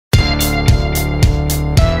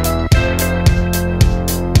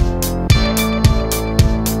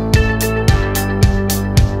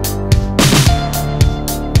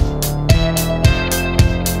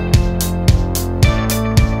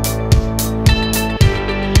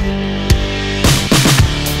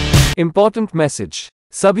Important message.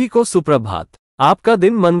 सभी को सुप्रभात, आपका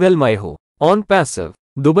दिन मंगलमय हो। ऑन पैसिव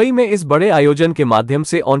दुबई में इस बड़े आयोजन के माध्यम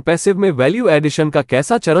से ऑन पैसिव में वैल्यू एडिशन का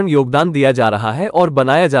कैसा चरण योगदान दिया जा रहा है और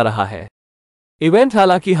बनाया जा रहा है। इवेंट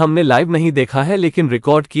हालांकि हमने लाइव नहीं देखा है, लेकिन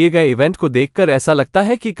रिकॉर्ड किए गए इवेंट को देखकर ऐसा लगता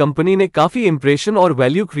है कि कंपनी ने काफी इंप्रेशन और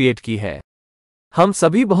वैल्यू क्रिएट की है। हम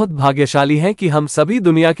सभी बहुत भाग्यशाली हैं कि हम सभी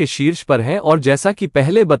दुनिया के शीर्ष पर हैं, और जैसा कि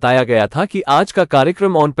पहले बताया गया था कि आज का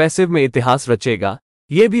कार्यक्रम ऑन पैसिव में इतिहास रचेगा,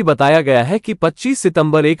 ये भी बताया गया है कि 25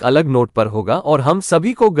 सितंबर एक अलग नोट पर होगा, और हम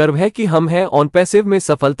सभी को गर्व है कि हम हैं ऑन पैसिव में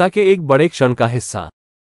सफलता के एक बड़े क्षण का हिस्सा।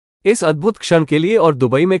 इस अद्भुत क्षण के लिए और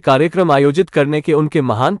दुबई में कार्यक्रम आयोजित करने के उनके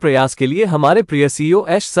महान प्रयास के लिए हमारे प्रिय सीईओ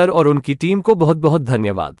ऐश सर और उनकी टीम को बहुत बहुत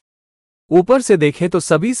धन्यवाद। ऊपर से देखें तो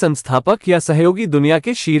सभी संस्थापक या सहयोगी दुनिया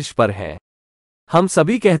के शीर्ष पर हैं। हम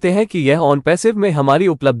सभी कहते हैं कि यह ऑन पैसिव में हमारी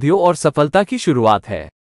उपलब्धियों और सफलता की शुरुआत है।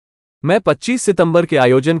 मैं 25 सितंबर के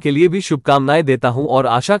आयोजन के लिए भी शुभकामनाएं देता हूं और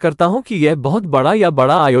आशा करता हूं कि यह बहुत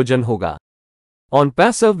बड़ा आयोजन होगा। ऑन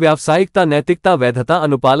पैसिव व्यावसायिकता, नैतिकता, वैधता,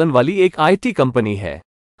 अनुपालन वाली एक आईटी कंपनी है।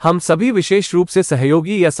 हम सभी विशेष रूप से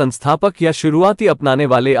सहयोगी या संस्थापक या शुरुआती अपनाने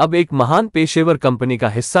वाले अब एक महान पेशेवर कंपनी का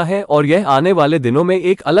हिस्सा है, और यह आने वाले दिनों में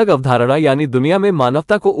एक अलग अवधारणा यानी दुनिया में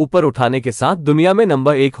मानवता को ऊपर उठाने के साथ दुनिया में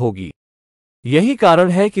नंबर 1 होगी। यही कारण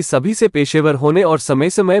है कि सभी से पेशेवर होने और समय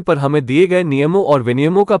समय पर हमें दिए गए नियमों और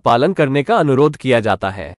विनियमों का पालन करने का अनुरोध किया जाता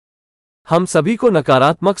है। हम सभी को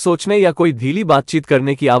नकारात्मक सोचने या कोई ढीली बातचीत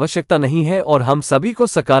करने की आवश्यकता नहीं है, और हम सभी को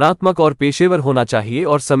सकारात्मक और पेशेवर होना चाहिए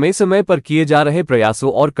और समय समय पर किए जा रहे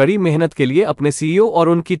प्रयासों और कड़ी मेहनत के लिए अपने सीईओ और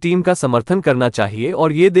उनकी टीम का समर्थन करना चाहिए।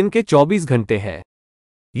 और ये दिन के 24 घंटे हैं।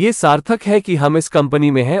 ये सार्थक है कि हम इस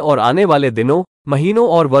कंपनी में हैं, और आने वाले दिनों, महीनों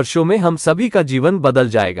और वर्षों में हम सभी का जीवन बदल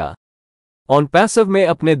जाएगा। ऑन पैसिव में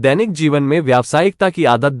अपने दैनिक जीवन में व्यावसायिकता की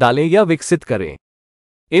आदत डालें या विकसित करें।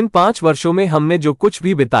 इन 5 वर्षों में हमने जो कुछ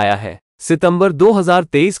भी बिताया है, सितंबर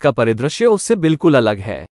 2023 का परिदृश्य उससे बिल्कुल अलग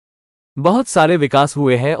है। बहुत सारे विकास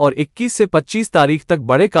हुए हैं और 21 से 25 तारीख तक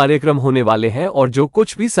बड़े कार्यक्रम होने वाले हैं, और जो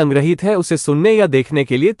कुछ भी संग्रहित है उसे सुनने या देखने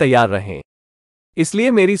के लिए तैयार रहें।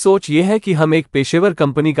 इसलिए मेरी सोच ये है कि हम एक पेशेवर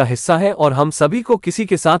कंपनी का हिस्सा हैं, और हम सभी को किसी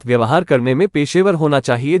के साथ व्यवहार करने में पेशेवर होना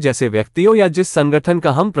चाहिए, जैसे व्यक्तियों या जिस संगठन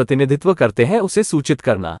का हम प्रतिनिधित्व करते हैं उसे सूचित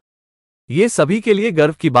करना। ये सभी के लिए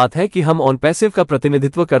गर्व की बात है कि हम ऑन पैसिव का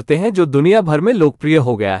प्रतिनिधित्व करते हैं, जो दुनिया भर में लोकप्रिय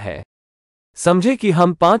हो गया है। समझे कि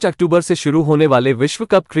हम 5 अक्टूबर से शुरू होने वाले विश्व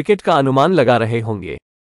कप क्रिकेट का अनुमान लगा रहे होंगे।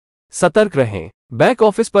 सतर्क रहें, बैक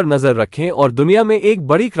ऑफिस पर नजर रखें और दुनिया में एक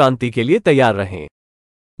बड़ी क्रांति के लिए तैयार रहें।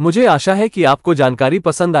 मुझे आशा है कि आपको जानकारी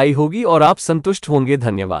पसंद आई होगी और आप संतुष्ट होंगे।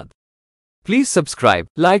 धन्यवाद। Please subscribe,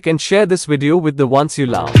 like and share this video with the ones you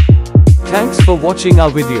love. Thanks for watching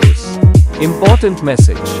our videos. Important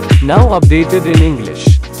message. Now updated in English.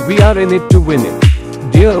 We are in it to win it.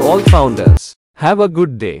 Dear all founders, have a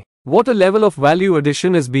good day. What a level of value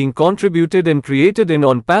addition is being contributed and created in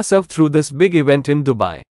onpassive through this big event in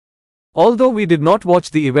Dubai. Although we did not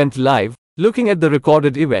watch the event live, looking at the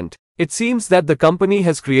recorded event, it seems that the company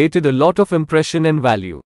has created a lot of impression and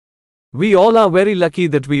value. We all are very lucky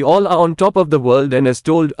that we all are on top of the world, and as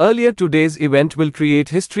told earlier, today's event will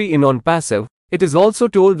create history in onpassive. It is also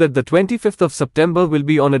told that the 25th of September will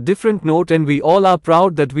be on a different note, and we all are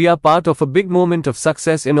proud that we are part of a big moment of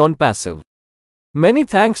success in onpassive. Many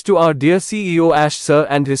thanks to our dear CEO Ash sir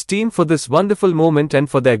and his team for this wonderful moment and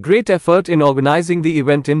for their great effort in organizing the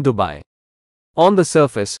event in Dubai. On the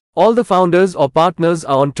surface, all the founders or partners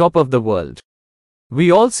are on top of the world.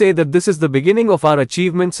 We all say that this is the beginning of our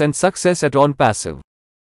achievements and success at onpassive.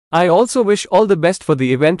 I also wish all the best for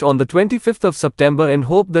the event on the 25th of September and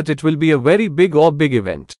hope that it will be a very big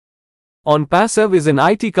event. onpassive is an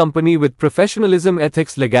IT company with professionalism,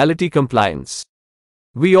 ethics, legality, compliance.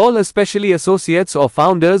 We all, especially associates or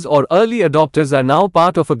founders or early adopters, are now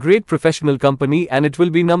part of a great professional company, and it will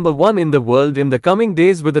be number 1 in the world in the coming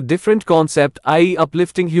days with a different concept, i.e.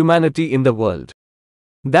 uplifting humanity in the world.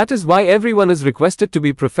 That is why everyone is requested to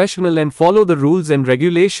be professional and follow the rules and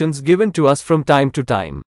regulations given to us from time to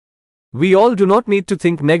time. We all do not need to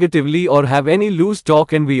think negatively or have any loose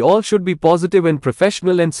talk, and we all should be positive and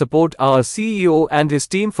professional and support our CEO and his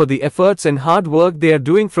team for the efforts and hard work they are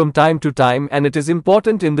doing from time to time, and it is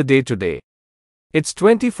important in the day-to-day. It's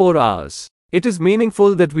 24 hours. It is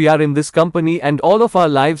meaningful that we are in this company, and all of our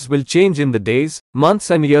lives will change in the days,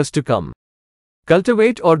 months and years to come.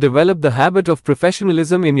 Cultivate or develop the habit of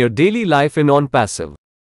professionalism in your daily life in onpassive.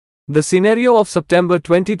 The scenario of September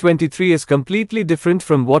 2023 is completely different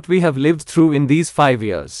from what we have lived through in these 5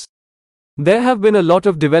 years. There have been a lot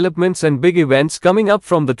of developments and big events coming up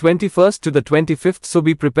from the 21st to the 25th, so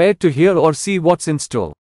be prepared to hear or see what's in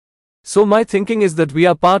store. So my thinking is that we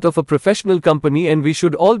are part of a professional company and we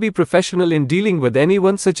should all be professional in dealing with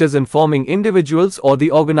anyone, such as informing individuals or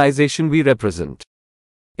the organization we represent.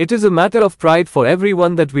 It is a matter of pride for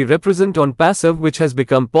everyone that we represent onpassive, which has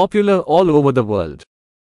become popular all over the world.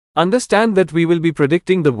 Understand that we will be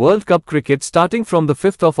predicting the World Cup cricket starting from the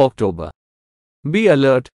 5th of October. Be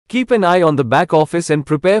alert, keep an eye on the back office and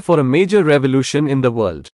prepare for a major revolution in the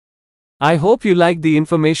world. I hope you like the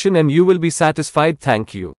information and you will be satisfied.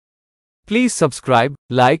 Thank you. Please subscribe,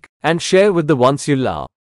 like, and share with the ones you love.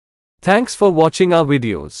 Thanks for watching our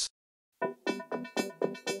videos.